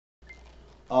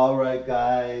Alright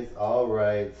guys,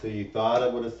 alright. So you thought I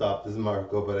would have stopped as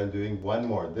Marco, but I'm doing one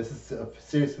more. This is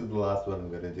seriously the last one I'm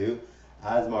going to do.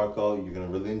 As Marco, you're going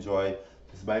to really enjoy.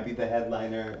 This might be the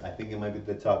headliner. I think it might be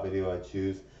the top video I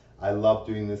choose. I love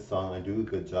doing this song. I do a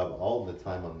good job all the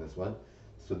time on this one.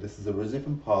 So this is originally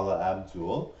from Paula,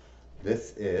 Abdul.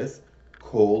 This is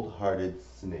Cold Hearted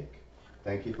Snake.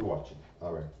 Thank you for watching.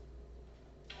 Alright.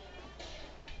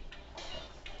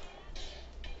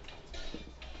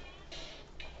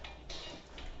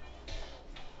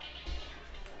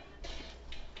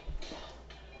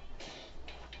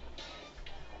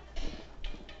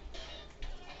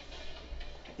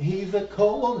 He's a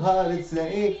cold-hearted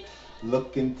snake.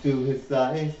 Look into his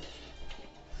eyes.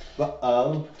 But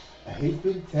oh, he's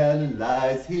been telling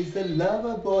lies. He's a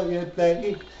lover boy at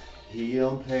play. He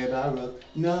don't play by rules.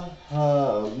 No,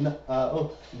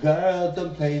 no. Girl,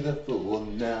 don't play the fool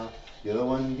now. You're the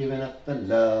one giving up the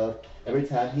love every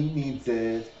time he needs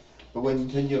it. But when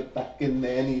you turn your back and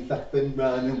then he's up and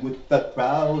running with the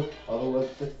crowd. All the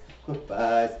world's a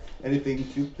sacrifice, anything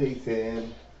to please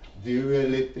him. Do you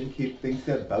really think he thinks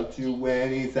about you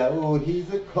when he's out?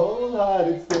 He's a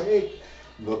cold-hearted snake.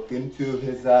 Look into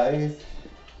his eyes.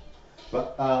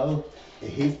 But oh,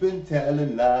 he's been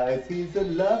telling lies. He's a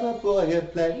lover boy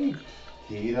at play.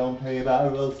 He don't play by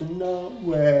rules. No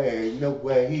way, no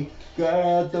way.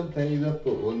 Girl, don't play the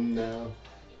fool now.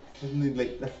 Suddenly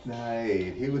late last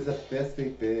night, he was up there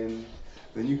sleeping.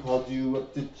 Then you called you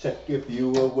up to check if you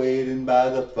were waiting by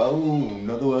the phone.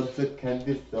 Other words, a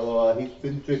candy store. He's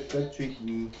been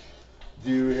trick-or-treating.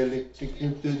 Do you really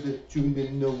think that you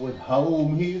didn't know one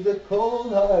home? He's a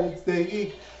cold-hearted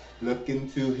snake. Look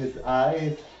into his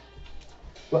eyes.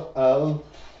 But oh,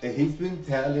 he's been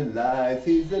telling lies.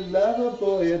 He's a lover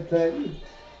boy at play.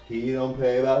 He don't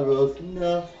play by rules.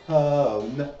 No,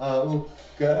 no.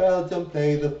 Girl, don't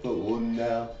play the fool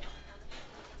now.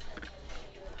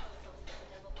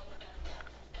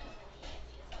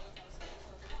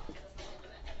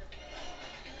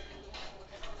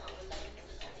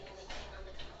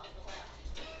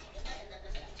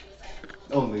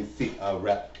 Only see a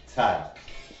reptile.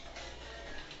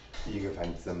 You can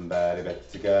find somebody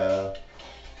better, girl.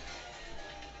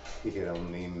 He can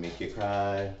only make you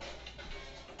cry.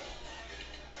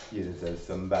 You deserve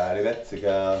somebody better,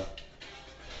 girl.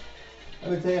 I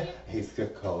would tell you, he's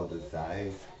got cold as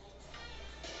ice.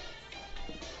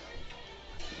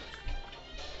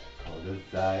 Cold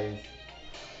as ice.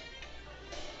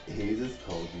 He's as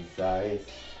cold as ice.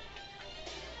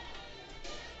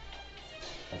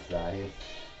 That's right.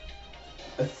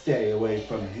 Stay away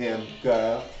from him,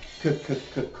 girl.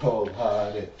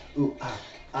 Cold-hearted. Ooh,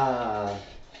 ah.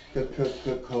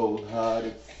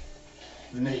 Cold-hearted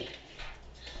snake.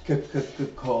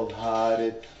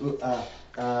 Cold-hearted. Ooh,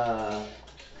 ah.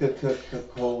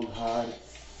 Cold-hearted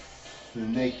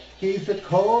snake. He's a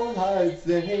cold-hearted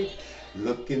snake.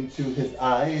 Look into his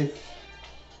eyes.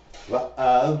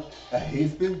 Wow,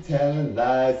 he's been telling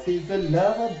lies. He's a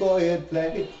lover boy at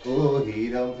play. Oh, he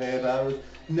don't play by rules.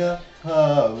 No,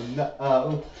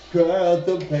 no. Girl,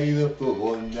 don't play the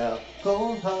fool now.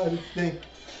 Cold-hearted snake.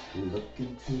 Look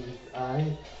into his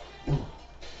eyes. Ooh,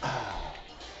 ah.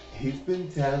 He's been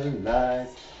telling lies.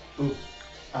 Ooh,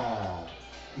 ah.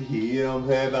 He don't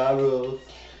play by rules.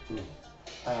 Ooh,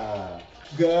 ah.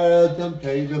 Girl, don't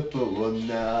play the fool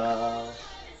now.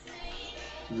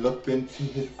 Look into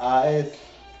his eyes.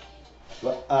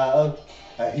 Wow,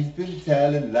 he's been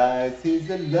telling lies. He's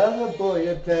a lover boy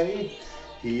at play.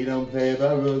 He don't play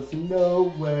by rules.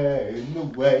 No way,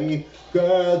 no way.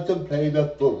 Girl, don't play the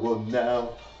fool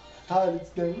now. Hearted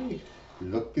snake.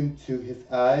 Look into his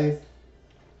eyes.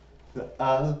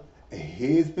 Wow,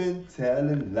 he's been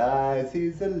telling lies.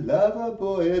 He's a lover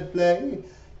boy at play.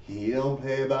 He don't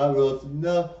play by rules.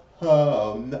 No.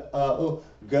 Oh no,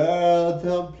 girl,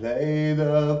 don't play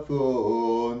the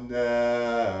fool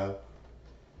now.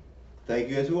 Thank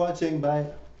you guys for watching. Bye.